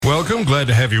welcome. Glad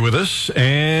to have you with us,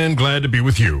 and glad to be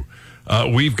with you.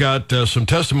 We've got some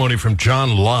testimony from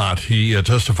John Lott. He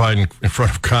testified in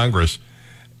front of Congress,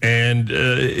 and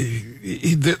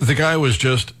the guy was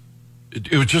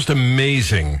it was just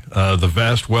amazing, the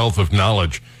vast wealth of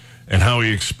knowledge and how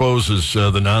he exposes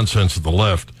the nonsense of the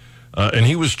left. And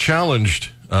he was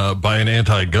challenged by an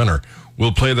anti-gunner.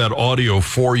 We'll play that audio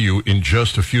for you in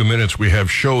just a few minutes. We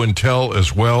have show and tell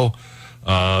as well.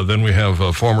 Then we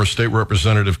have former State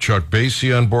Representative Chuck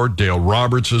Basie on board. Dale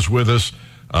Roberts is with us.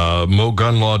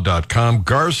 MoGunlaw.com.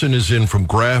 Garson is in from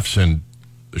Graphs, and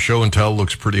the show and tell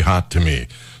looks pretty hot to me.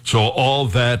 So all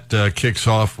that kicks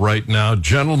off right now.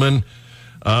 Gentlemen,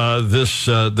 this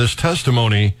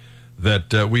testimony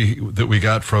that we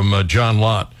got from John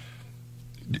Lott,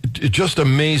 just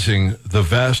amazing, the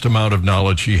vast amount of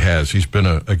knowledge he has. He's been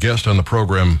a guest on the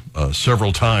program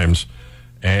several times,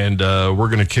 and we're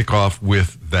going to kick off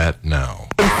with that now.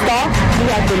 You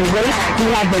have been raped, you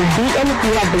have been beaten,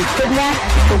 you have been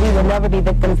kidnapped, so we will never be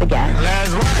victims again.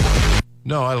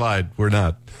 No, I lied. We're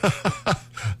not.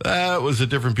 That was a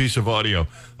different piece of audio.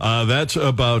 That's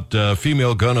about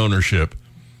female gun ownership,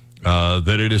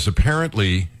 that it is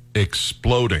apparently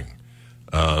exploding.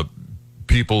 Women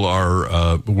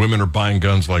are buying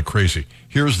guns like crazy.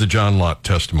 Here's the John Lott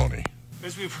testimony.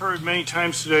 As we've heard many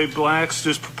times today, blacks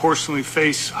disproportionately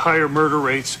face higher murder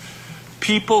rates.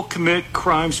 People commit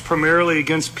crimes primarily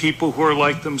against people who are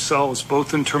like themselves,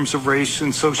 both in terms of race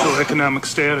and socioeconomic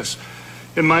status.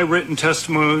 In my written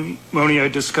testimony, I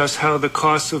discuss how the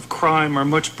costs of crime are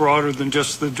much broader than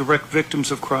just the direct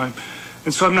victims of crime.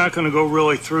 And so I'm not going to go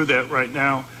really through that right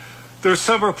now. There are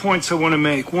several points I want to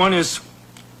make. One is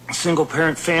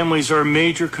single-parent families are a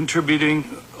major contributing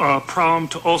problem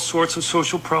to all sorts of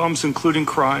social problems, including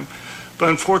crime. But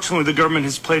unfortunately, the government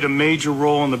has played a major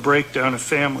role in the breakdown of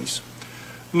families.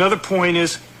 Another point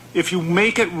is, if you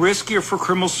make it riskier for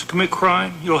criminals to commit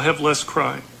crime, you'll have less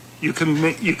crime. You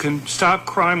can stop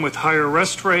crime with higher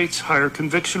arrest rates, higher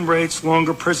conviction rates,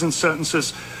 longer prison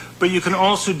sentences, but you can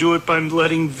also do it by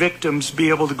letting victims be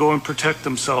able to go and protect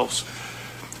themselves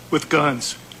with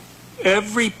guns.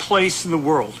 Every place in the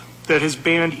world that has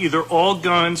banned either all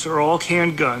guns or all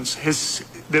handguns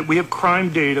that we have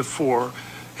crime data for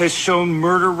has shown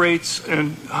murder rates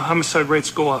and homicide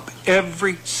rates go up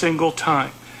every single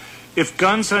time. If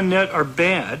guns on net are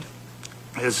bad,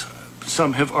 as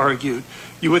some have argued,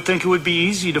 you would think it would be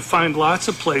easy to find lots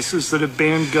of places that have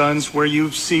banned guns where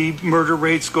you see murder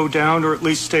rates go down or at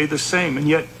least stay the same, and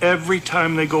yet every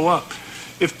time they go up.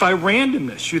 If by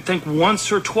randomness you'd think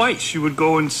once or twice you would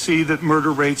go and see that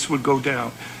murder rates would go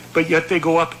down, but yet they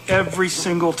go up every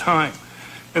single time.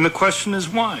 And the question is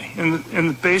why? And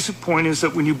the basic point is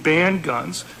that when you ban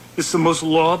guns, it's the most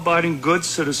law-abiding good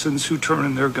citizens who turn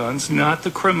in their guns, not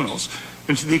the criminals.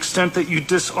 And to the extent that you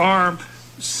disarm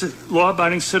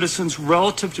law-abiding citizens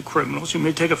relative to criminals, you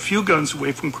may take a few guns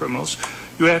away from criminals,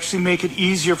 you actually make it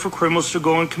easier for criminals to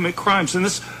go and commit crimes. And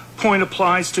this point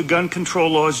applies to gun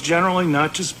control laws generally,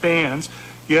 not just bans.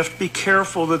 You have to be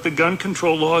careful that the gun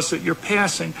control laws that you're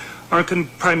passing aren't going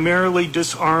to primarily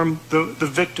disarm the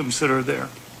victims that are there.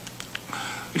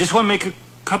 I just want to make a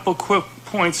couple quick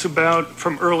points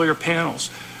from earlier panels.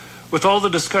 With all the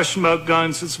discussion about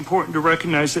guns, it's important to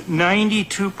recognize that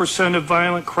 92% of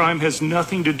violent crime has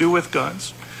nothing to do with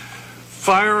guns.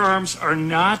 Firearms are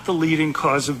not the leading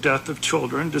cause of death of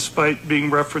children, despite being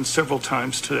referenced several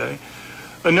times today.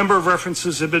 A number of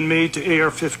references have been made to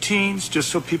AR-15s. Just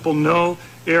so people know,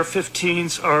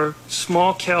 AR-15s are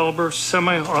small caliber,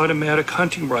 semi-automatic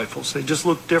hunting rifles. They just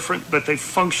look different, but they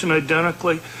function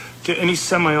identically to any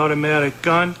semi-automatic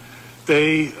gun.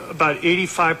 About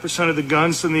 85% of the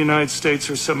guns in the United States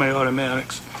are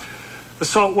semi-automatics.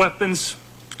 Assault weapons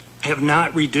have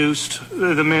not reduced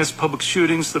the mass public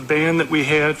shootings. The ban that we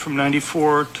had from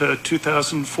 94 to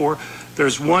 2004,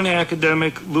 there's one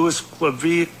academic, Luis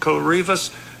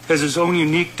Clavarivas, has his own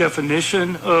unique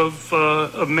definition of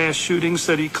mass shootings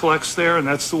that he collects there, and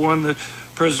that's the one that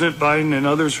President Biden and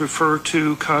others refer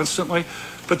to constantly.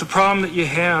 But the problem that you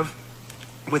have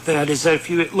with that is that if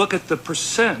you look at the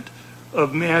percent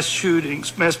of mass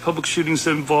public shootings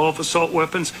that involve assault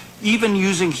weapons, even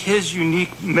using his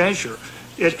unique measure,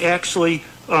 it actually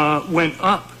went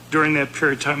up during that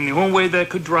period of time. And the only way that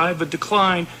could drive a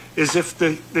decline is if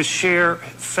the share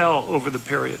fell over the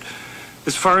period.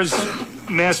 As far as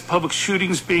mass public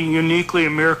shootings being a uniquely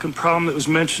American problem that was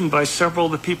mentioned by several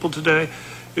of the people today,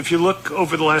 if you look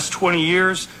over the last 20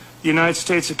 years, the United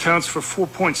States accounts for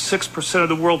 4.6% of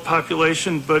the world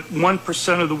population, but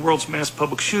 1% of the world's mass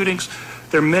public shootings.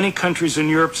 There are many countries in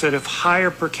Europe that have higher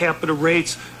per capita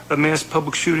rates of mass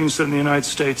public shootings than the United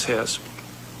States has.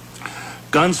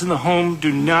 Guns in the home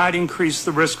do not increase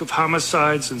the risk of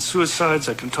homicides and suicides.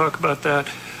 I can talk about that.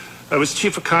 I was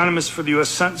chief economist for the U.S.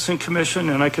 Sentencing Commission,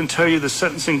 and I can tell you the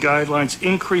sentencing guidelines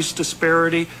increase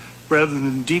disparity rather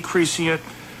than decreasing it.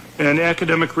 And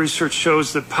academic research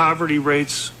shows that poverty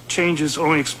rates changes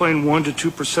only explain 1 to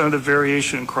 2% of the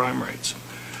variation in crime rates.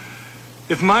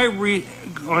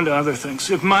 On to other things.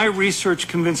 If my research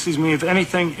convinces me, if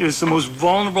anything, it is the most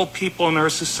vulnerable people in our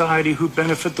society who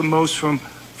benefit the most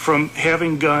from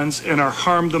having guns and are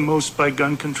harmed the most by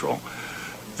gun control.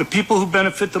 The people who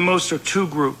benefit the most are two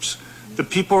groups. The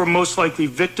people who are most likely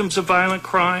victims of violent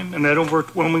crime, and that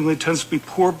overwhelmingly tends to be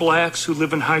poor blacks who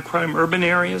live in high crime urban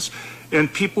areas,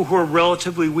 and people who are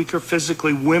relatively weaker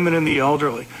physically, women and the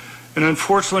elderly. And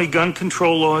unfortunately, gun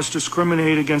control laws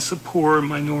discriminate against the poor and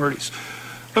minorities.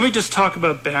 Let me just talk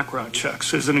about background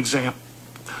checks as an example.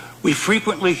 We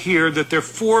frequently hear that there are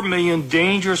 4 million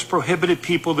dangerous, prohibited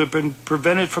people that have been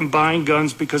prevented from buying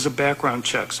guns because of background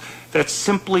checks. That's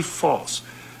simply false.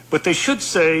 What they should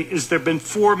say is there have been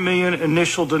 4 million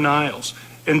initial denials,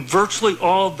 and virtually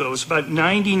all of those, about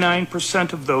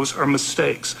 99% of those, are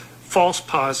mistakes, false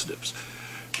positives.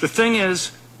 The thing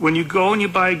is, when you go and you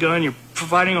buy a gun, you're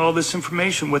providing all this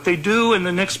information. What they do in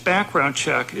the next background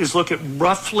check is look at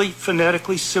roughly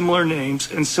phonetically similar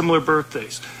names and similar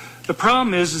birthdays. The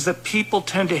problem is that people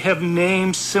tend to have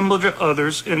names similar to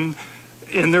others in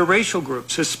their racial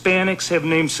groups. Hispanics have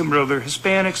names similar to other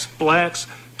Hispanics. Blacks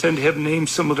tend to have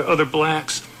names similar to other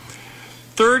blacks.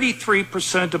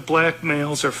 33% of black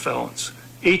males are felons.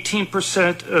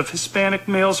 18% of Hispanic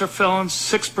males are felons,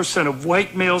 6% of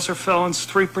white males are felons,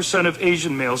 3% of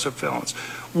Asian males are felons.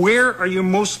 Where are you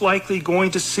most likely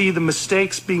going to see the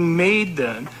mistakes being made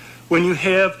then when you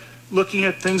have looking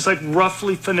at things like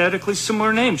roughly phonetically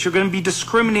similar names? You're going to be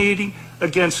discriminating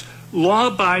against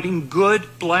law-abiding, good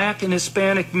black and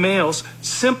Hispanic males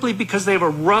simply because they have a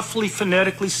roughly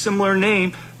phonetically similar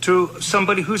name to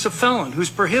somebody who's a felon,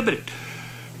 who's prohibited.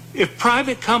 If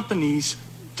private companies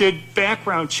did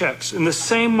background checks in the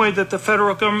same way that the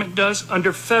federal government does,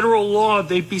 under federal law,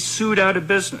 they'd be sued out of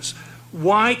business.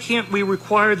 Why can't we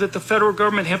require that the federal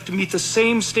government have to meet the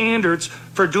same standards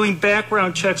for doing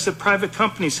background checks that private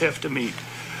companies have to meet?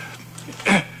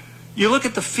 You look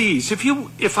at the fees.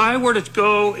 If I were to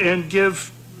go and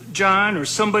give John or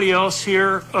somebody else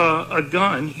here a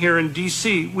gun here in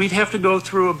D.C., we'd have to go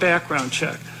through a background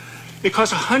check. It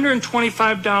costs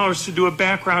 $125 to do a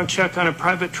background check on a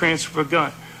private transfer of a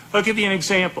gun. I'll give you an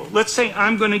example. Let's say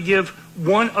I'm going to give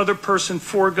one other person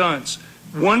 4 guns.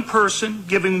 One person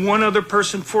giving one other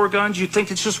person 4 guns, you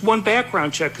think it's just one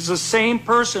background check because the same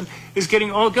person is getting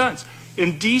all guns.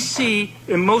 In D.C.,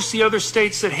 in most of the other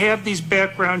states that have these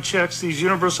background checks, these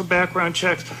universal background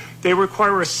checks, they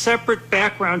require a separate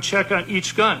background check on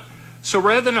each gun. So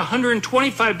rather than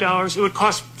 $125, it would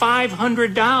cost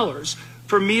 $500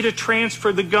 for me to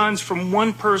transfer the guns from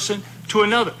one person to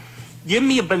another. Give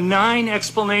me a benign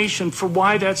explanation for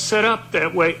why that's set up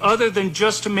that way, other than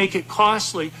just to make it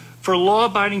costly for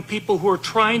law-abiding people who are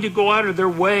trying to go out of their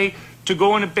way to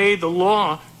go and obey the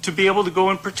law to be able to go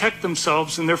and protect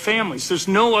themselves and their families. There's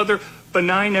no other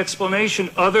benign explanation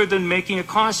other than making it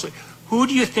costly. Who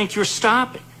do you think you're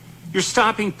stopping? You're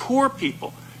stopping poor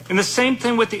people. And the same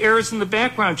thing with the errors in the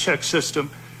background check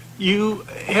system. You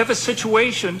have a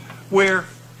situation where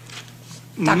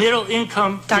middle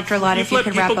income. Dr. Lott, if you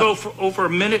could wrap up. People go for over a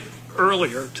minute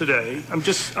earlier today.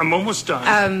 I'm almost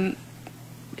done.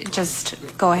 Just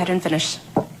go ahead and finish.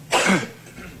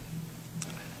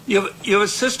 You have a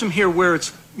system here where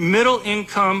it's middle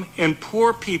income and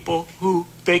poor people who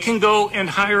they can go and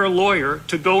hire a lawyer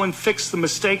to go and fix the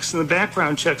mistakes in the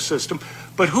background check system.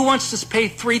 But who wants to pay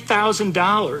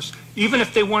 $3,000, even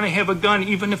if they want to have a gun,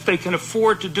 even if they can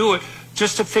afford to do it,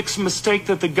 just to fix a mistake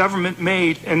that the government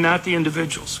made and not the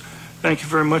individuals? Thank you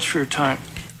very much for your time.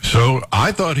 So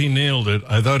I thought he nailed it.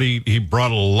 I thought he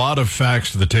brought a lot of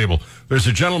facts to the table. There's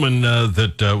a gentleman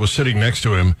that was sitting next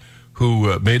to him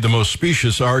who made the most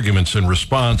specious arguments in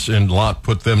response, and Lott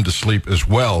put them to sleep as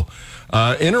well.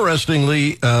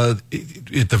 Interestingly, at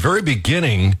the very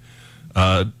beginning,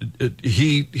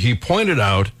 he pointed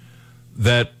out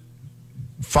that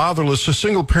fatherless,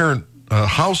 single-parent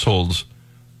households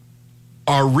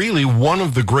are really one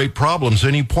of the great problems,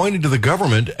 and he pointed to the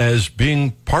government as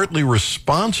being partly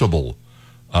responsible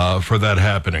for that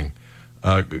happening.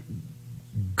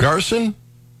 Garson,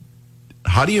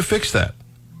 how do you fix that?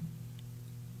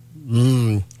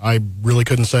 I really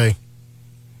couldn't say.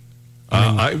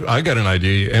 I got an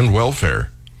idea. And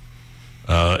welfare.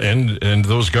 And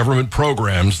those government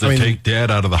programs that take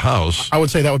dad out of the house. I would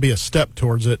say that would be a step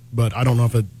towards it, but I don't know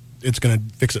if it's going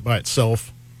to fix it by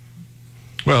itself.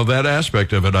 Well, that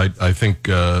aspect of it, I think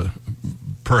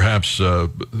perhaps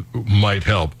might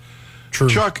help. True.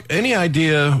 Chuck, any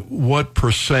idea what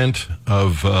percent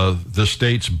of the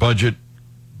state's budget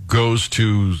goes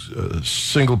to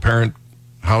single-parent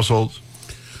households?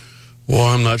 Well,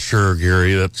 I'm not sure,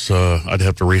 Gary. That's I'd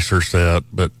have to research that,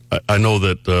 but I know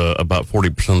that about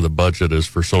 40% of the budget is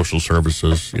for social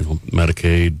services.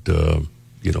 Medicaid,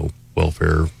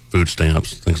 welfare, food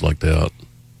stamps, things like that.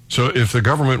 So, if the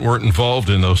government weren't involved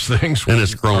in those things, And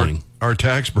it's growing. our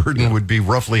tax burden would be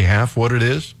roughly half what it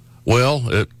is.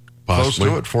 Well, it Close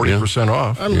possibly to it, 40%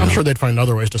 off. I'm sure they'd find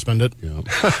other ways to spend it. Yeah.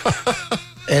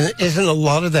 And isn't a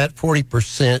lot of that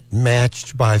 40%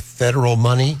 matched by federal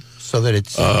money so that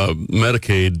it's...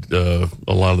 Medicaid,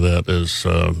 a lot of that is,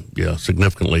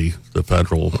 significantly the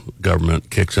federal government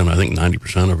kicks in, I think,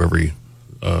 90% of every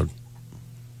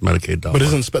Medicaid dollar. But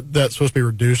isn't that supposed to be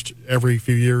reduced every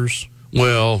few years?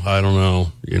 Well, I don't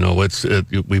know.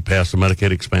 We passed a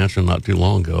Medicaid expansion not too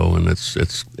long ago, and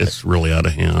it's really out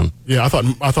of hand. Yeah, I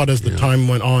thought as the time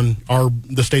went on,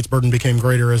 the state's burden became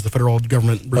greater as the federal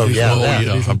government reduced.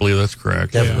 I believe that's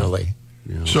correct. Definitely.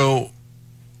 Yeah. So,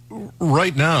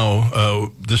 right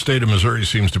now, the state of Missouri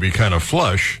seems to be kind of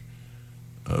flush,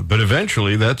 but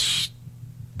eventually that's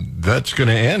going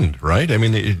to end, right? I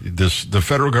mean, the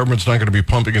federal government's not going to be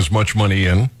pumping as much money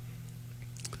in.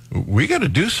 We got to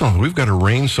do something. We've got to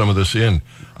rein some of this in.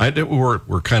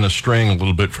 We're kind of straying a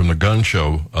little bit from the gun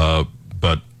show,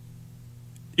 but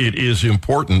it is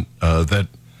important that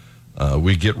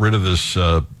we get rid of this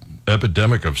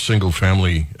epidemic of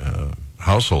single-family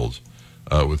households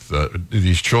with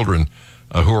these children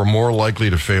who are more likely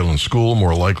to fail in school,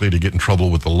 more likely to get in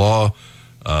trouble with the law,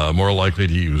 more likely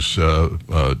to use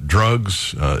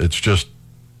drugs. It's just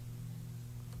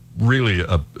really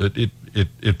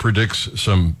it predicts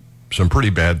some pretty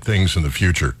bad things in the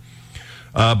future.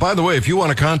 By the way, if you want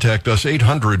to contact us,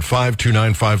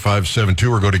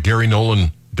 800-529-5572 or go to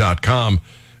GaryNolan.com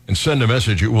and send a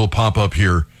message. It will pop up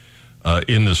here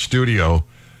in the studio.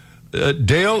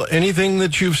 Dale, anything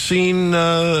that you've seen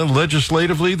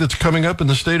legislatively that's coming up in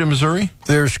the state of Missouri?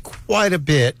 There's quite a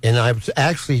bit, and I was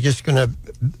actually just going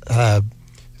to...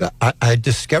 I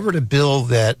discovered a bill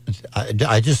that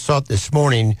I just saw it this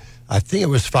morning. I think it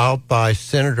was filed by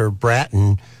Senator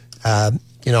Bratton. I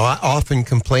often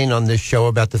complain on this show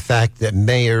about the fact that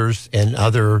mayors and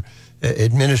other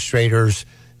administrators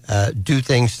do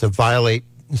things to violate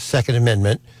the Second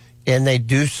Amendment, and they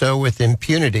do so with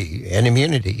impunity and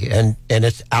immunity. And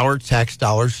it's our tax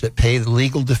dollars that pay the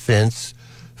legal defense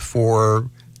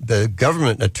for the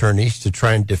government attorneys to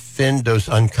try and defend those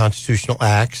unconstitutional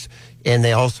acts. And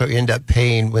they also end up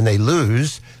paying, when they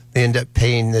lose, they end up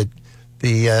paying the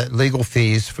legal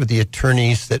fees for the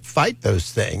attorneys that fight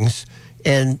those things.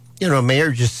 And,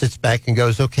 mayor just sits back and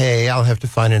goes, okay, I'll have to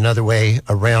find another way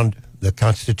around the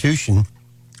Constitution.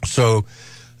 So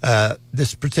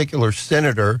this particular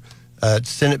senator,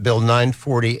 Senate Bill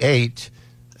 948,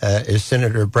 is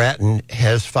Senator Bratton,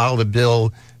 has filed a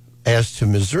bill as to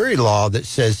Missouri law that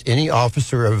says any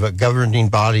officer of a governing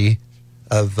body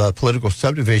of political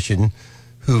subdivision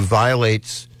who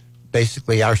violates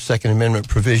basically our Second Amendment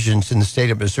provisions in the state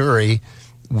of Missouri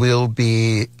will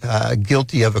be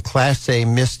guilty of a Class A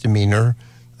misdemeanor,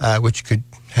 which could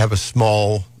have a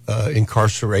small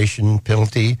incarceration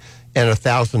penalty and a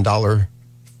 $1,000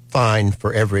 fine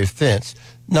for every offense.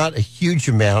 Not a huge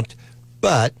amount,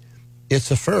 but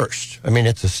it's a first. I mean,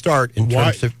 it's a start in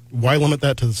terms of... Why limit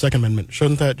that to the Second Amendment?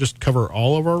 Shouldn't that just cover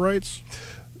all of our rights?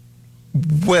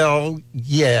 Well,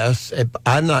 yes.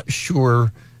 I'm not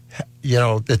sure,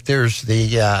 that there's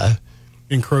the...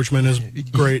 encroachment is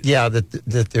great. Yeah,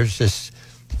 that there's this,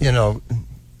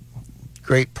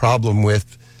 great problem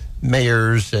with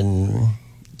mayors and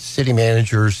city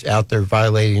managers out there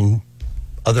violating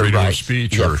other Freedom of rights.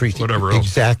 speech or whatever else.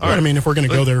 Exactly. All right, I mean, if we're going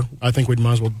to go there, I think we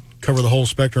might as well cover the whole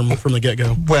spectrum from the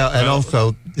get-go. Well, and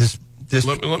also this...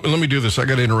 Let me do this. I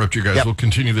got to interrupt you guys. Yep. We'll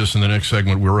continue this in the next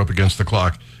segment. We're up against the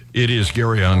clock. It is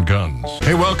Gary on Guns.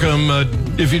 Hey, welcome.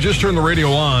 If you just turned the radio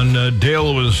on,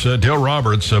 Dale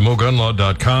Roberts,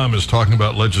 MoGunlaw.com, is talking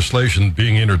about legislation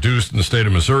being introduced in the state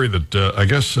of Missouri that I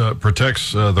guess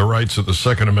protects the rights of the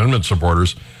Second Amendment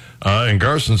supporters. And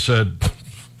Garson said,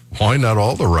 why not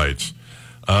all the rights?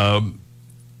 I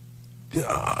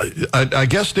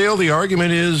guess, Dale, the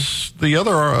argument is the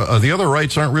other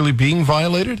rights aren't really being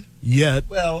violated? Yet.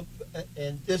 Well,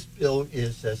 and this bill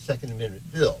is a Second Amendment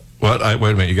bill. What? Wait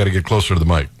a minute. You got to get closer to the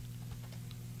mic.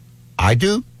 I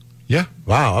do? Yeah.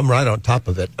 Wow, I'm right on top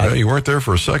of it. You weren't there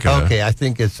for a second. Okay, I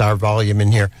think it's our volume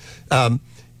in here.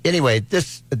 anyway,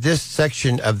 this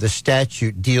section of the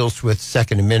statute deals with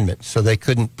Second Amendment, so they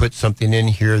couldn't put something in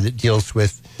here that deals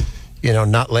with,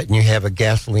 not letting you have a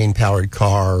gasoline-powered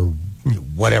car or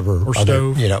whatever. Or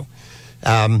stove.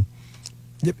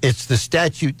 It's the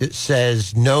statute that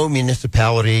says no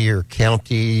municipality or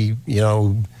county,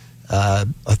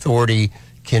 authority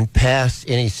can pass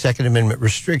any Second Amendment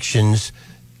restrictions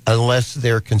unless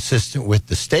they're consistent with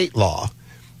the state law.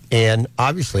 And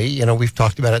obviously, we've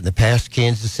talked about it in the past.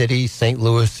 Kansas City, St.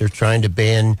 Louis, they're trying to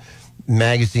ban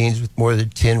magazines with more than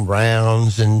 10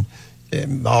 rounds and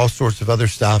all sorts of other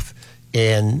stuff.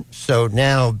 And so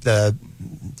now the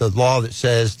law that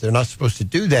says they're not supposed to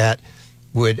do that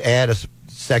would add a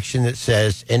section that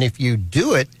says, and if you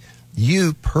do it,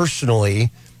 you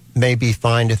personally may be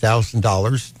fined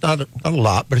 $1,000. Not a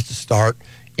lot, but it's a start,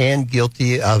 and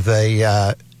guilty of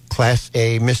a Class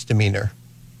A misdemeanor.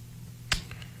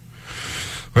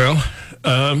 Well,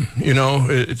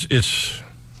 it's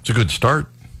a good start.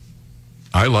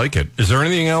 I like it. Is there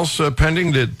anything else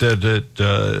pending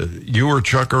that you or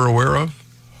Chuck are aware of?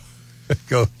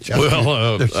 Go, Chuck.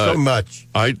 Well, there's so much.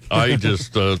 I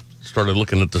just started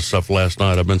looking at this stuff last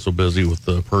night. I've been so busy with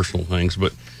the personal things,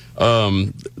 but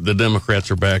the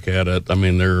Democrats are back at it. I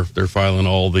mean, they're filing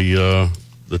all the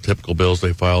typical bills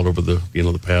they filed over the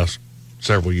the past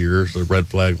several years, the red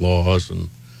flag laws and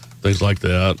things like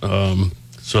that.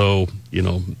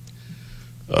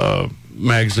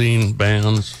 Magazine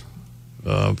bans,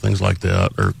 things like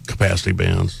that, or capacity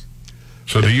bans.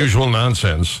 So the usual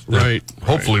nonsense, that Right.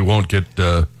 Hopefully, won't get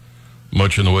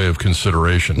much in the way of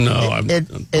consideration. No, I don't And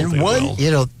think it one,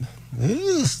 will.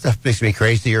 this stuff makes me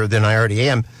crazier than I already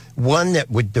am. One that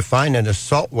would define an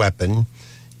assault weapon,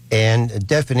 and a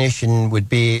definition would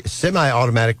be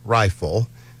semi-automatic rifle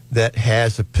that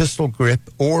has a pistol grip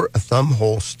or a thumb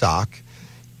hole stock.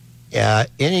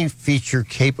 Any feature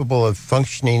capable of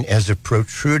functioning as a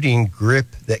protruding grip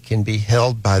that can be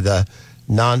held by the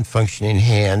non-functioning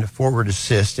hand, forward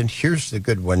assist, and here's the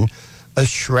good one, a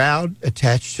shroud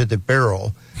attached to the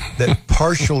barrel that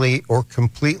partially or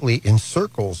completely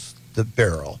encircles the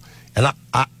barrel. And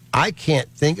I can't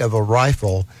think of a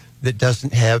rifle that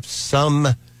doesn't have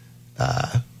some,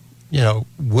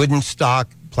 wooden stock,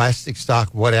 plastic stock,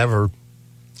 whatever,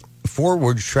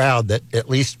 forward shroud that at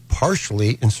least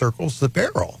partially encircles the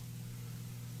barrel.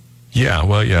 Yeah,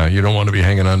 well, yeah, you don't want to be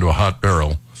hanging onto a hot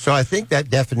barrel. So I think that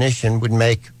definition would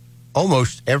make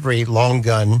almost every long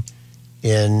gun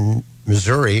in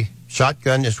Missouri,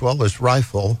 shotgun as well as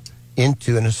rifle,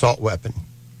 into an assault weapon.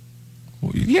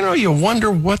 You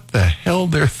wonder what the hell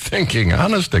they're thinking.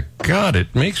 Honest to God,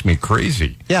 it makes me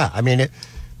crazy. Yeah, I mean,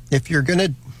 if you're going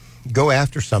to go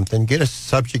after something, get a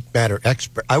subject matter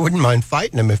expert. I wouldn't mind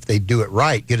fighting them if they do it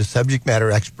right. Get a subject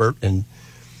matter expert and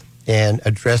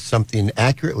address something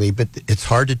accurately, but it's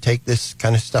hard to take this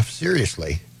kind of stuff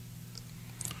seriously.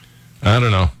 I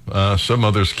don't know. Some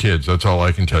others' kids, that's all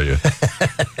I can tell you.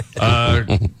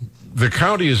 The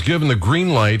county has given the green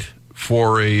light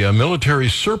for a military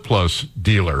surplus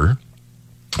dealer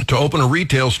to open a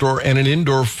retail store and an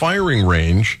indoor firing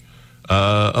range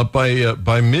up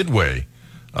by Midway.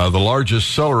 The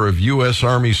largest seller of U.S.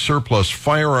 Army surplus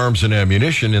firearms and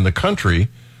ammunition in the country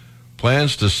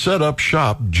plans to set up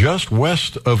shop just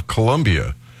west of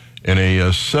Columbia in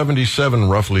a 77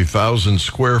 roughly 1,000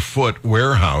 square foot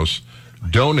warehouse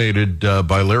donated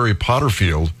by Larry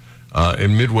Potterfield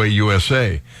in Midway,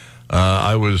 USA.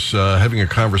 I was having a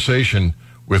conversation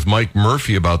with Mike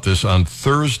Murphy about this on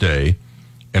Thursday,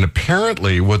 and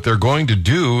apparently what they're going to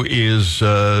do is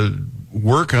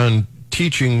work on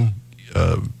teaching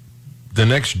the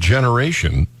next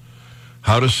generation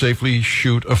how to safely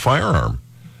shoot a firearm.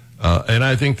 And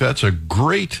I think that's a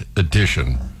great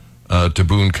addition to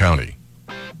Boone County.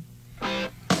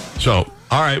 So,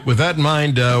 all right, with that in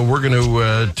mind, we're going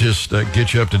to just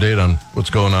get you up to date on what's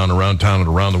going on around town and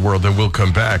around the world. Then we'll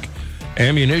come back.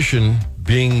 Ammunition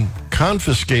being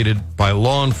confiscated by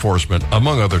law enforcement,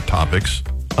 among other topics,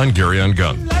 on Gary on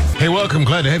Gun. Hey, welcome.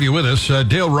 Glad to have you with us.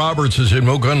 Dale Roberts is at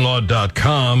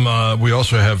mogunlaw.com. We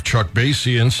also have Chuck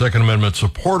Basie, Second Amendment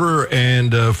supporter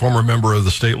and former member of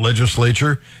the state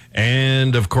legislature.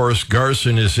 And, of course,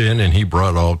 Garson is in, and he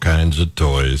brought all kinds of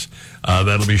toys.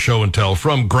 That'll be show and tell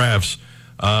from Graf's.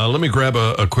 Let me grab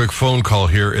a quick phone call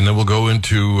here, and then we'll go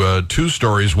into two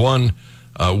stories. One,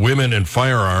 women and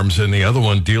firearms, and the other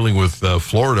one dealing with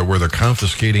Florida, where they're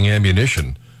confiscating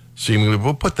ammunition. Seemingly,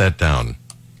 we'll put that down.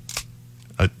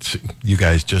 You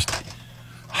guys just,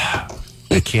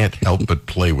 I can't help but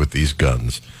play with these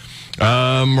guns.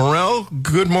 Morel,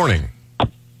 good morning.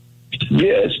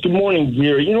 Yes, good morning,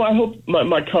 Gary. You know, I hope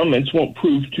my comments won't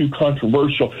prove too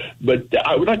controversial, but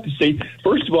I would like to say,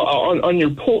 first of all, on your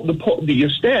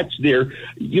the stats there,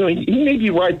 you know, he may be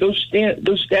right. Those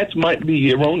stats might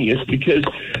be erroneous because,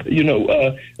 you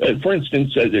know, for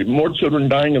instance, more children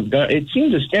dying of guns. It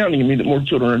seems astounding to me that more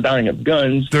children are dying of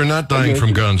guns. They're not dying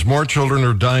from guns. More children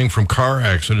are dying from car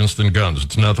accidents than guns.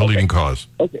 It's not the leading cause.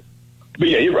 Okay. But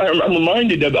yeah, I'm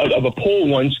reminded of a poll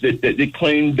once that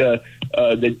claimed that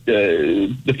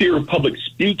the fear of public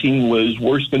speaking was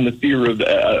worse than the fear of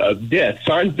death.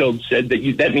 Seinfeld said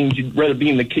that means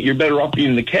you're better off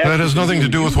being in the casket. That has nothing to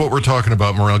do with what we're talking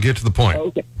about, Morrell. Get to the point.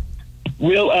 Okay.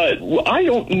 Well, I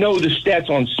don't know the stats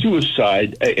on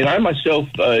suicide, and I myself,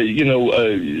 but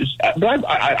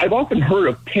I've often heard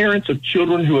of parents of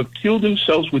children who have killed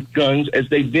themselves with guns as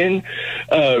they've been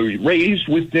raised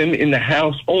with them in the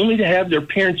house, only to have their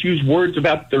parents use words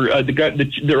about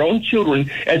their own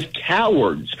children as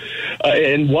cowards.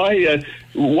 And why?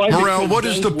 Morrell, what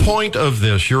is the point of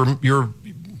this? Give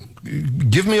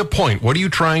me a point. What are you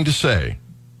trying to say?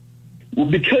 Well,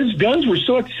 because guns were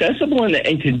so accessible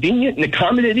and convenient and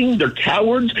accommodating, they're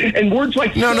cowards, and words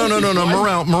like... No,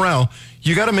 Morrell,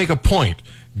 you got to make a point.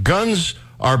 Guns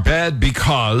are bad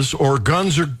because, or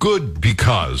guns are good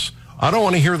because. I don't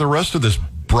want to hear the rest of this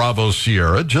Bravo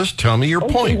Sierra. Just tell me your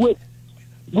point. Well,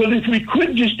 if we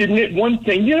could just admit one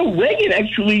thing, you know, Reagan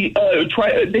actually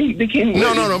tried... They came...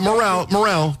 No,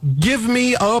 Morrell, give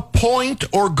me a point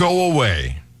or go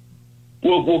away.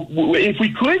 Well, if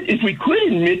we could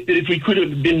admit that if we could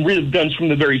have been rid of guns from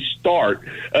the very start,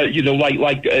 as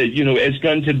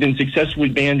guns have been successfully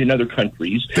banned in other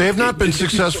countries. They have not been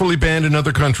successfully banned in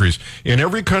other countries. In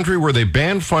every country where they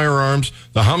banned firearms,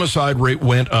 the homicide rate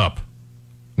went up.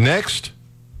 Next.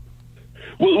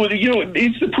 Well, you know,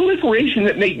 it's the proliferation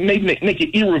that make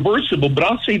it irreversible. But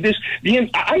I'll say this: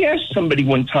 I asked somebody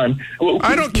one time.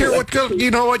 I don't care what. You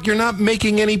know what? You're not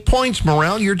making any points,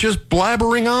 Morrell. You're just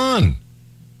blabbering on.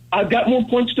 I've got more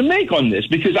points to make on this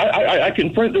because I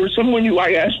confront. There was someone who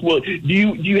I asked, well, do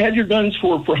you have your guns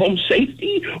for home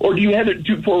safety, or do you have it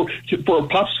for a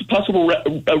possible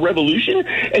revolution?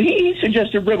 And he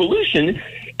suggested revolution.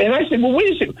 And I said, well,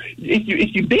 wait a second.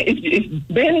 If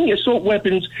banning assault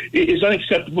weapons is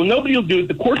unacceptable, nobody will do it.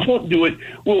 The courts won't do it.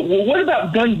 Well, what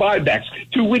about gun buybacks?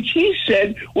 To which he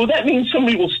said, well, that means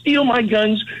somebody will steal my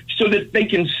guns so that they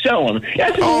can sell them.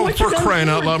 Said, for crying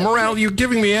out loud. Morrell, you're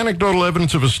giving me anecdotal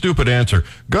evidence of a stupid answer.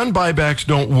 Gun buybacks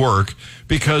don't work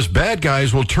because bad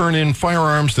guys will turn in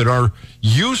firearms that are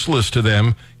useless to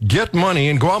them, get money,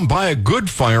 and go out and buy a good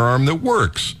firearm that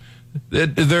works.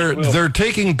 They're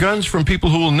taking guns from people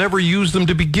who will never use them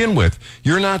to begin with.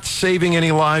 You're not saving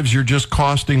any lives. You're just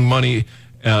costing money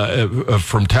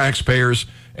from taxpayers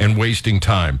and wasting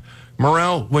time.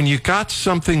 Morrell, when you got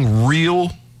something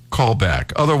real, call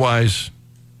back. Otherwise,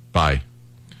 bye.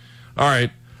 All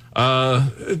right.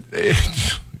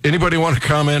 Anybody want to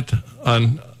comment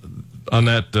on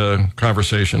that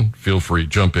conversation? Feel free.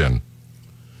 Jump in.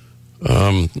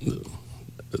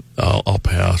 I'll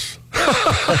pass.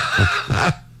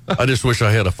 I just wish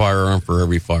I had a firearm for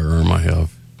every firearm I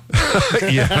have.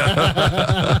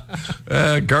 Yeah.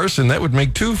 Garson, that would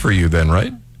make 2 for you then,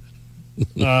 right?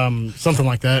 Something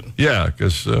like that. Yeah,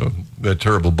 because that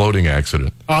terrible boating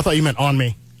accident. Oh, I thought you meant on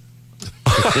me.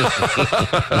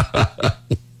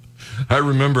 I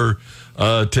remember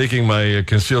taking my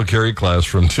concealed carry class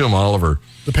from Tim Oliver.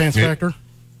 The Pants Factor?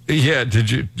 Yeah,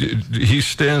 he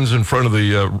stands in front of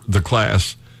the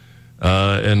class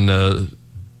and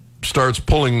starts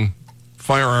pulling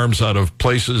firearms out of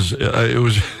places.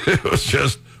 It was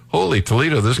just, holy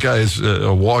Toledo, this guy is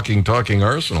a walking, talking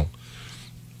arsenal.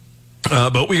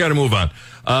 But we got to move on.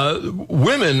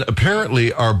 Women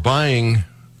apparently are buying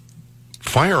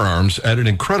firearms at an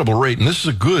incredible rate, and this is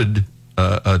a good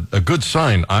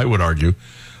sign, I would argue.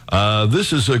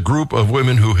 This is a group of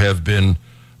women who have been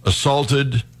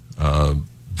assaulted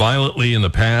violently in the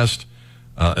past,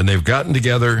 and they've gotten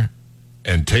together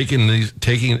and taking these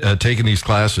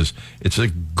classes. It's a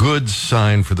good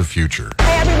sign for the future.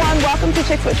 Hey everyone, welcome to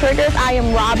Chicks with Triggers. I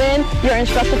am Robin, your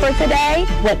instructor for today.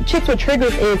 What Chicks with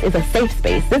Triggers is a safe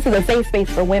space. This is a safe space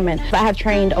for women. I have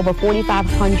trained over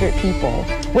 4,500 people.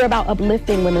 We're about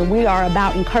uplifting women. We are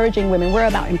about encouraging women. We're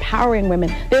about empowering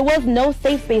women. There was no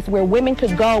safe space where women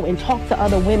could go and talk to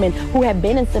other women who have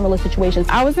been in similar situations.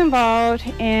 I was involved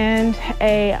in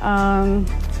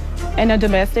a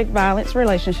domestic violence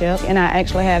relationship, and I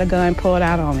actually had a gun pulled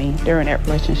out on me during that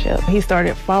relationship. He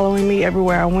started following me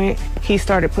everywhere I went. He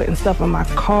started putting stuff in my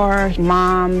car.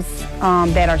 Moms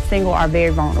that are single are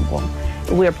very vulnerable.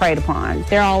 we're preyed upon.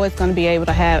 They're always going to be able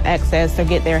to have access or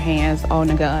get their hands on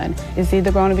a gun. It's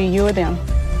either going to be you or them.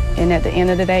 And at the end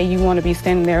of the day, you want to be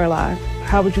standing there alive.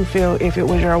 How would you feel if it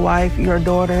was your wife, your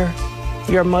daughter,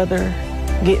 your mother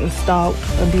getting stalked,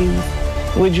 abused?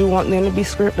 Would you want them to be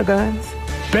stripped of guns?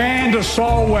 Ban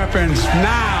assault weapons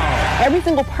now. Every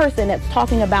single person that's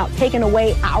talking about taking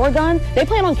away our guns, they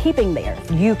plan on keeping theirs.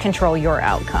 You control your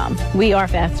outcome. We are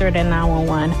faster than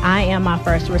 911. I am my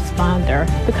first responder.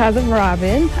 Because of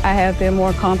Robin, I have been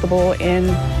more comfortable in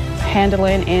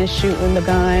handling and shooting the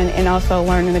gun and also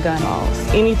learning the gun laws.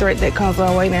 Any threat that comes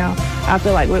our way now, I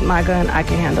feel like with my gun, I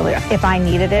can handle it. If I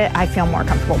needed it, I feel more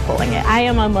comfortable pulling it. I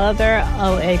am a mother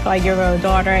of a 5-year-old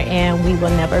daughter, and we will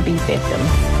never be victims.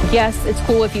 Yes, it's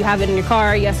cool if you have it in your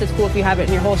car. Yes, it's cool if you have it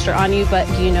in your holster on you, but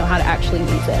do you know how to actually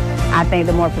use it? I think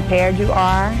the more prepared you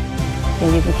are,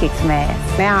 then you can kick some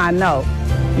ass. Now I know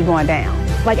you're going down.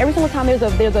 Like every single time there's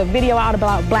a video out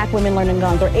about black women learning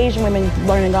guns or Asian women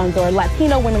learning guns or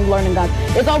Latino women learning guns,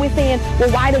 it's always saying,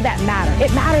 well, why does that matter?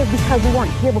 It matters because we weren't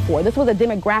here before. This was a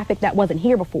demographic that wasn't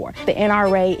here before. The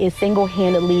NRA is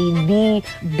single-handedly the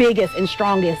biggest and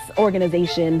strongest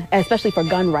organization, especially for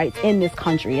gun rights in this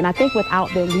country. And I think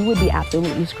without them, we would be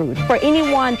absolutely screwed. For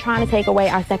anyone trying to take away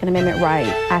our Second Amendment right,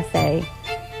 I say,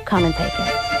 come and take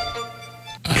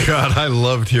it. God, I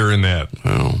loved hearing that.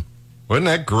 Oh, wasn't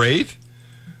that great?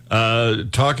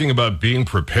 Talking about being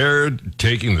prepared,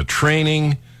 taking the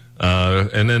training,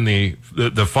 and then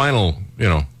the final,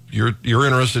 you're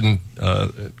interested in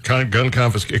gun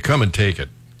confiscation, come and take it.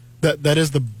 That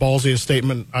is the ballsiest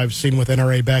statement I've seen with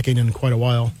NRA backing in quite a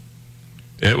while.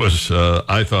 It was,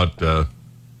 I thought, a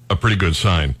pretty good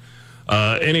sign.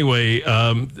 Anyway,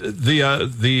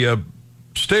 the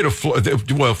state of Florida,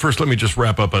 well, first let me just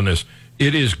wrap up on this.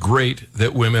 It is great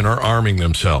that women are arming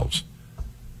themselves.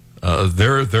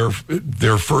 They're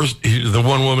first. The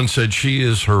one woman said she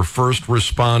is her first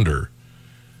responder.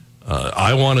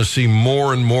 I want to see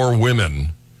more and more women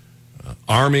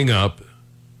arming up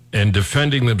and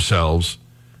defending themselves,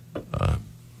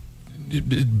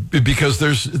 because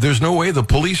there's no way the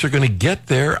police are going to get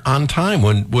there on time.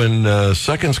 When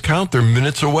seconds count, they're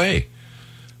minutes away.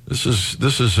 This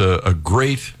is a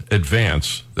great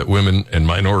advance that women and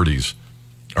minorities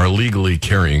are legally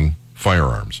carrying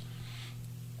firearms.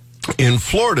 In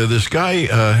Florida, this guy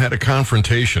had a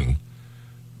confrontation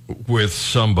with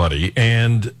somebody,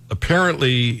 and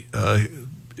apparently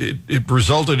it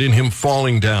resulted in him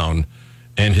falling down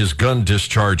and his gun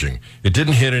discharging. It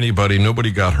didn't hit anybody.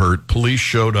 Nobody got hurt. Police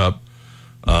showed up.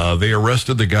 They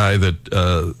arrested the guy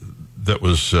that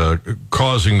was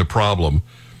causing the problem.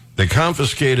 They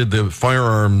confiscated the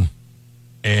firearm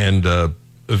and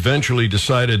eventually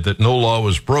decided that no law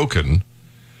was broken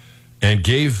and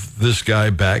gave this guy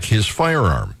back his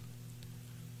firearm.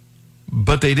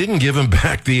 But they didn't give him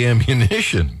back the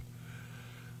ammunition.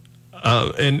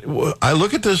 And I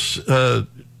look at this, and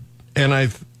I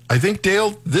think,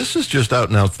 Dale, this is just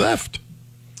out-and-out theft.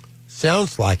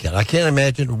 Sounds like it. I can't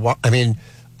imagine what... I mean,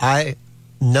 I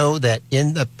know that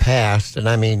in the past,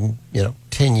 and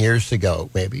 10 years ago,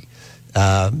 maybe,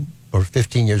 or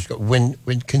 15 years ago, when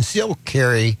concealed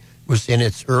carry was in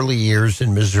its early years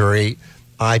in Missouri,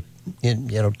 I, in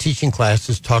teaching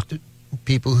classes, talked to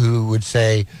people who would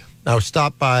say, I was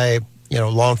stopped by,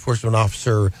 law enforcement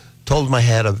officer, told him I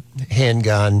had a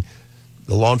handgun.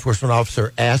 The law enforcement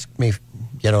officer asked me,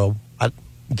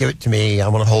 give it to me. I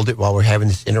want to hold it while we're having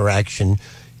this interaction.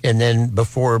 And then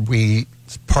before we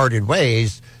parted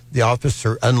ways, the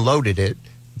officer unloaded it,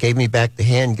 gave me back the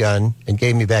handgun, and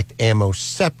gave me back the ammo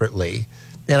separately.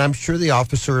 And I'm sure the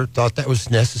officer thought that was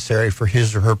necessary for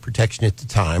his or her protection at the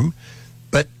time.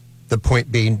 But the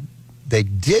point being, they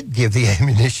did give the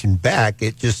ammunition back.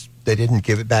 They didn't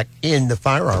give it back in the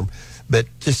firearm. But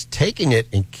just taking it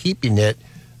and keeping it,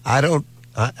 I'm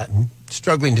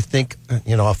struggling to think,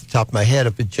 off the top of my head,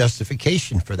 of a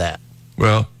justification for that.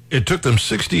 Well, it took them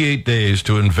 68 days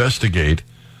to investigate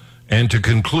and to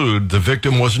conclude the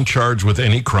victim wasn't charged with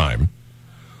any crime.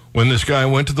 When this guy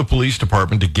went to the police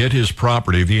department to get his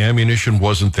property, the ammunition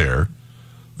wasn't there.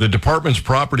 The department's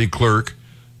property clerk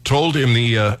told him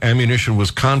the ammunition was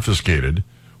confiscated.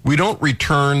 We don't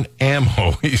return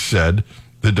ammo, he said.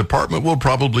 The department will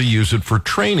probably use it for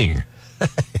training.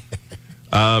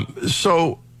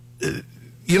 So,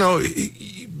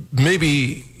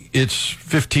 maybe it's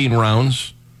 15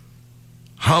 rounds.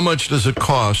 How much does it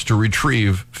cost to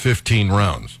retrieve 15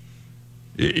 rounds?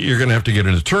 You're going to have to get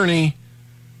an attorney,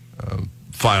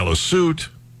 file a suit.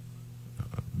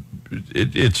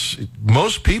 It's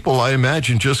most people, I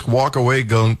imagine, just walk away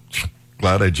going,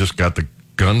 glad I just got the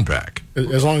gun back.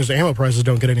 As long as the ammo prices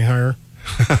don't get any higher.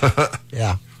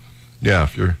 Yeah. Yeah,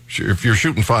 if you're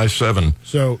shooting 5.7.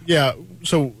 So, yeah.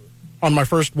 So, on my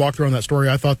first walkthrough on that story,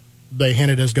 I thought they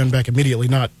handed his gun back immediately,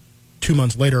 not 2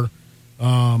 months later.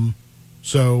 And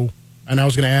I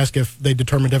was going to ask if they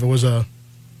determined if it was a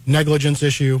negligence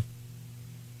issue,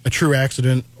 a true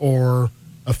accident, or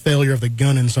a failure of the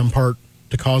gun in some part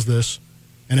to cause this.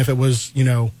 And if it was,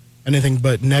 anything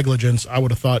but negligence, I would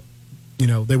have thought,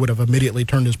 they would have immediately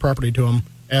turned his property to him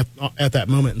at that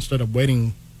moment instead of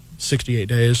waiting 68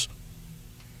 days.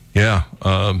 Yeah,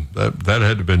 that had to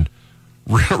have been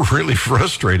really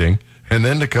frustrating. And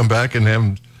then to come back and have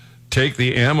him take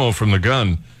the ammo from the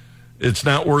gun, it's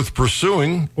not worth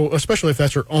pursuing. Well, especially if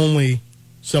that's your only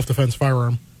self-defense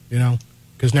firearm,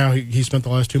 because now he spent the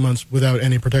last 2 months without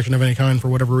any protection of any kind for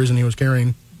whatever reason he was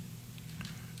carrying.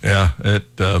 Yeah, it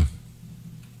I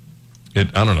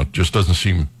don't know, just doesn't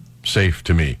seem safe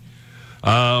to me.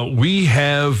 We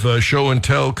have show and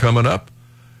tell coming up.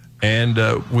 And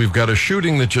we've got a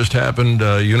shooting that just happened,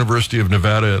 University of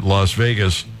Nevada at Las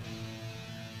Vegas.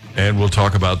 And we'll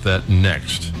talk about that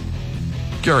next.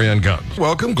 Gary on Guns.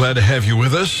 Welcome. Glad to have you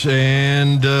with us.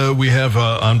 And we have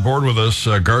on board with us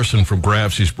Garson from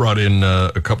Graf's. He's brought in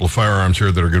a couple of firearms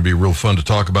here that are going to be real fun to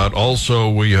talk about. Also,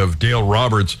 we have Dale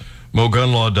Roberts,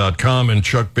 MoGunlaw.com, and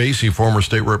Chuck Basie, former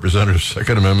state representative,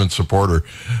 Second Amendment supporter.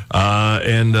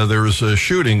 And there was a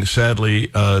shooting,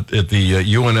 sadly, at the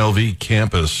UNLV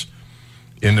campus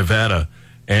in Nevada.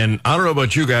 And I don't know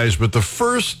about you guys, but the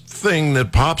first thing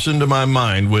that pops into my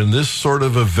mind when this sort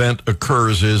of event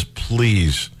occurs is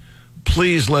please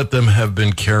let them have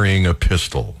been carrying a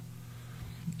pistol.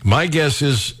 My guess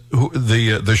is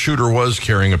the shooter was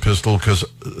carrying a pistol because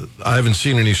I haven't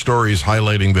seen any stories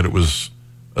highlighting that it was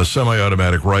a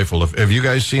semi-automatic rifle. Have you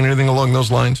guys seen anything along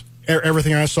those lines?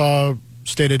 Everything I saw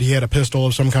stated he had a pistol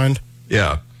of some kind.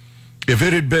 Yeah. If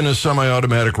it had been a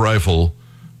semi-automatic rifle,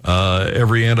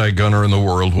 every anti-gunner in the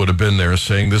world would have been there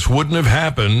saying this wouldn't have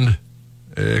happened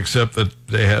except that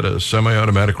they had a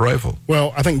semi-automatic rifle.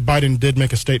 Well, I think Biden did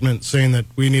make a statement saying that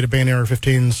we need to ban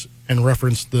AR-15s and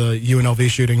reference the UNLV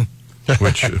shooting.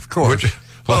 Which, of course.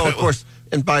 Of course.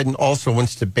 And Biden also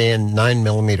wants to ban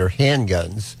 9mm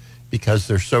handguns because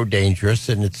they're so dangerous.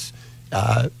 And it's,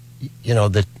 that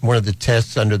one of the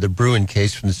tests under the Bruin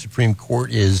case from the Supreme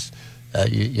Court is,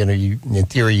 in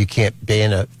theory, you can't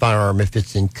ban a firearm if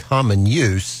it's in common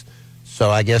use. So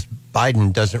I guess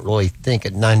Biden doesn't really think a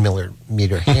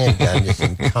 9mm handgun is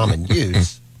in common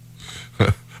use.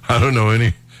 I don't know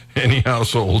any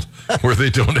household where they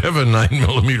don't have a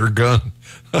 9mm gun.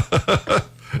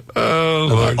 Oh,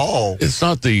 Lord. Oh, it's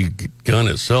not the gun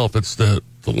itself; it's the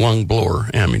lung blower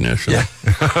ammunition,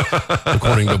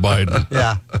 according to Biden.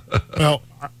 Yeah. Well,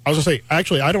 I was going to say,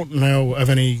 actually, I don't know of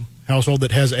any household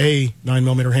that has a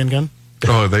 9mm handgun.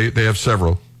 Oh, they have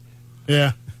several.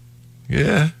 Yeah.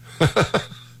 Yeah.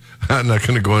 I'm not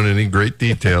going to go into any great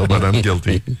detail, but I'm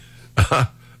guilty.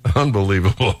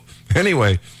 Unbelievable.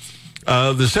 Anyway,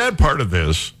 the sad part of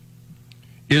this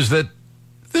is that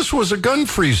this was a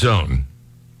gun-free zone.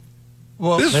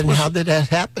 Well, then how did that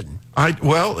happen?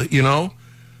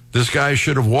 This guy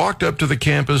should have walked up to the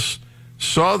campus,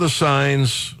 saw the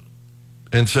signs,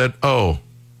 and said, oh,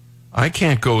 I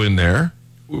can't go in there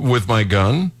with my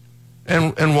gun,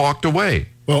 and walked away.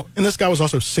 Well, and this guy was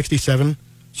also 67,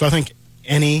 so I think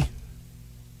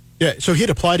so he had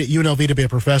applied at UNLV to be a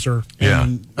professor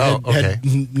and had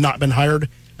not been hired,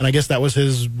 and I guess that was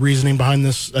his reasoning behind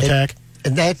this attack.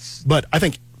 But I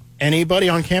think anybody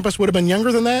on campus would have been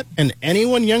younger than that, and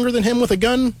anyone younger than him with a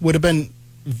gun would have been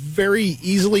very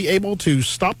easily able to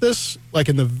stop this, like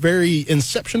in the very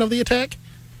inception of the attack.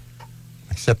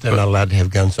 Except they're not allowed to have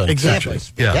guns on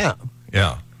campus.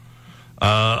 Yeah.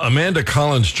 Amanda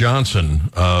Collins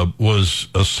Johnson was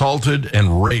assaulted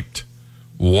and raped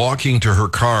walking to her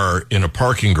car in a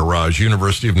parking garage,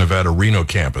 University of Nevada, Reno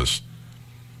campus.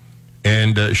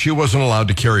 And she wasn't allowed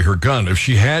to carry her gun. If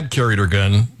she had carried her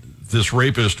gun, this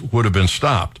rapist would have been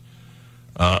stopped.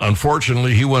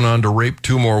 Unfortunately, he went on to rape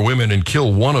 2 more women and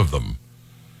kill one of them.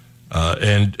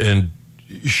 And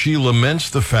she laments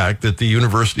the fact that the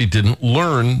university didn't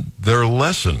learn their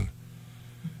lesson.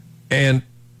 And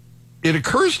it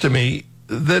occurs to me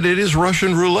that it is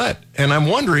Russian roulette. And I'm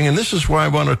wondering, and this is why I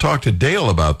want to talk to Dale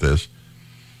about this,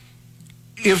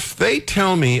 if they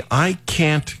tell me I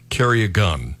can't carry a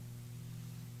gun,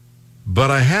 but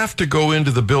I have to go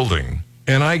into the building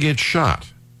and I get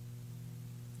shot,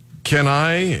 can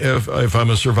I, if I'm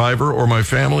a survivor or my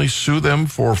family, sue them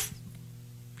for,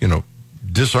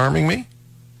 disarming me?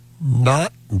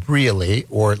 Not really,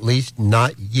 or at least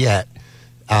not yet.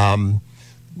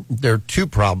 there are two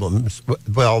problems.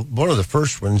 Well, one of the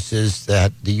first ones is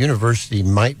that the university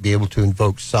might be able to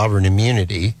invoke sovereign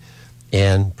immunity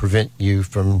and prevent you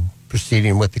from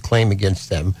proceeding with the claim against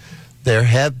them. There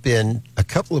have been a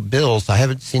couple of bills. I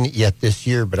haven't seen it yet this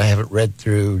year, but I haven't read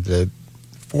through the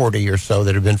 40 or so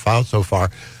that have been filed so far.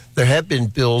 There have been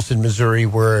bills in Missouri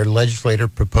where a legislator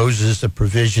proposes a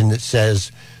provision that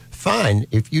says, fine,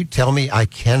 if you tell me I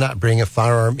cannot bring a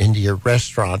firearm into your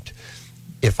restaurant,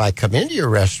 if I come into your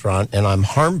restaurant and I'm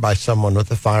harmed by someone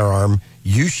with a firearm,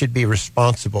 you should be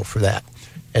responsible for that.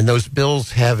 And those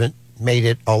bills haven't made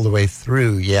it all the way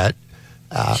through yet.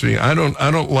 See, I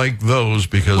don't like those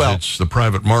because it's the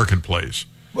private marketplace.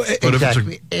 But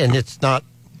exactly, and it's not.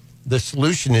 The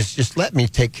solution is just let me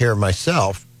take care of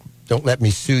myself. Don't let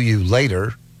me sue you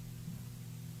later.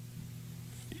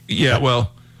 Yeah,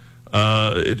 well,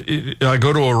 I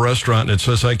go to a restaurant and it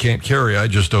says I can't carry. I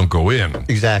just don't go in.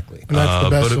 Exactly, and that's the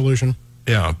best solution.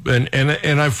 Yeah,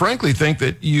 and I frankly think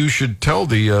that you should tell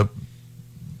the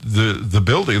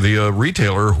building, the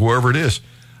retailer, whoever it is,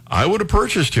 I would have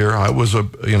purchased here. I'm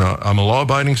a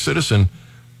law-abiding citizen,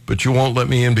 but you won't let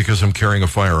me in because I'm carrying a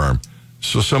firearm.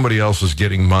 So somebody else is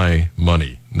getting my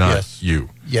money, not you.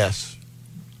 Yes.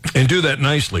 And do that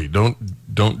nicely. Don't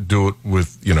do it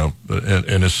with,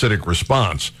 an acidic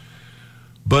response.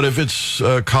 But if it's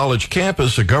a college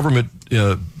campus, a government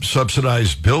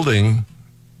subsidized building,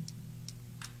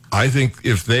 I think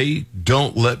if they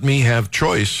don't let me have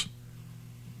choice,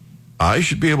 I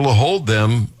should be able to hold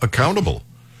them accountable.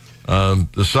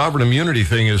 The sovereign immunity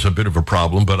thing is a bit of a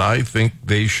problem, but I think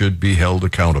they should be held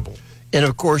accountable. And,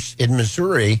 of course, in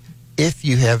Missouri, if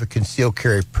you have a concealed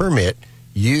carry permit,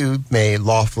 you may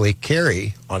lawfully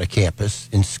carry on a campus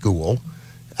in school.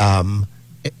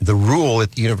 The rule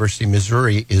at the University of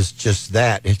Missouri is just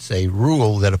that. It's a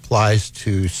rule that applies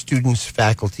to students,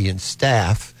 faculty, and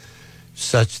staff,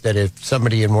 such that if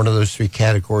somebody in one of those three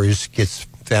categories gets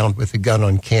found with a gun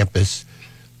on campus,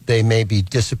 they may be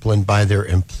disciplined by their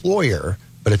employer,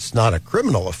 but it's not a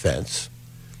criminal offense.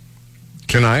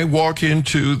 Can I walk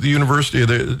into the university?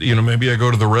 Maybe I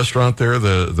go to the restaurant there,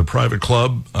 the private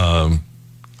club,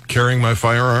 carrying my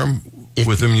firearm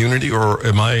with immunity, or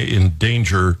am I in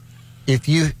danger? If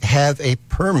you have a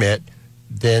permit,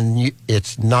 then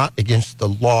it's not against the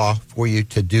law for you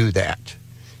to do that.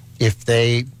 If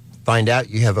they find out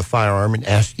you have a firearm and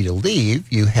ask you to leave,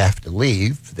 you have to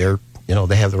leave. They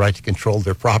have the right to control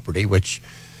their property, which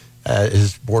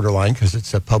is borderline because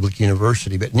it's a public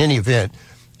university. But in any event,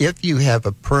 if you have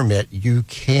a permit, you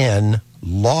can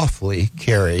lawfully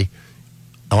carry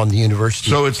on the university.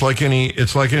 So it's like any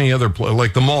other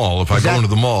like the mall. If I go into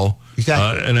the mall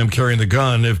and I'm carrying the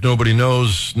gun, if nobody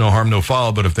knows, no harm, no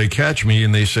foul. But if they catch me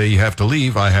and they say you have to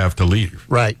leave, I have to leave.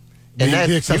 Right. And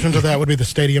the exception to that would be the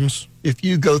stadiums. If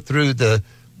you go through the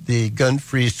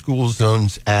Gun-Free School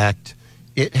Zones Act,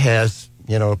 it has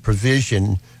a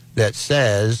provision that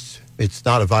says it's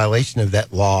not a violation of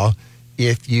that law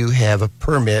if you have a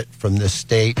permit from the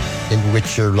state in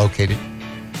which you're located.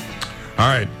 All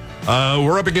right.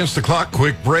 We're up against the clock.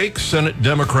 Quick break. Senate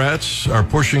Democrats are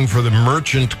pushing for the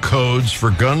merchant codes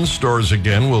for gun stores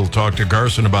again. We'll talk to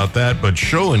Garson about that, but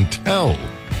show and tell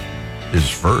is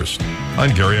first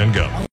on Gary on Go.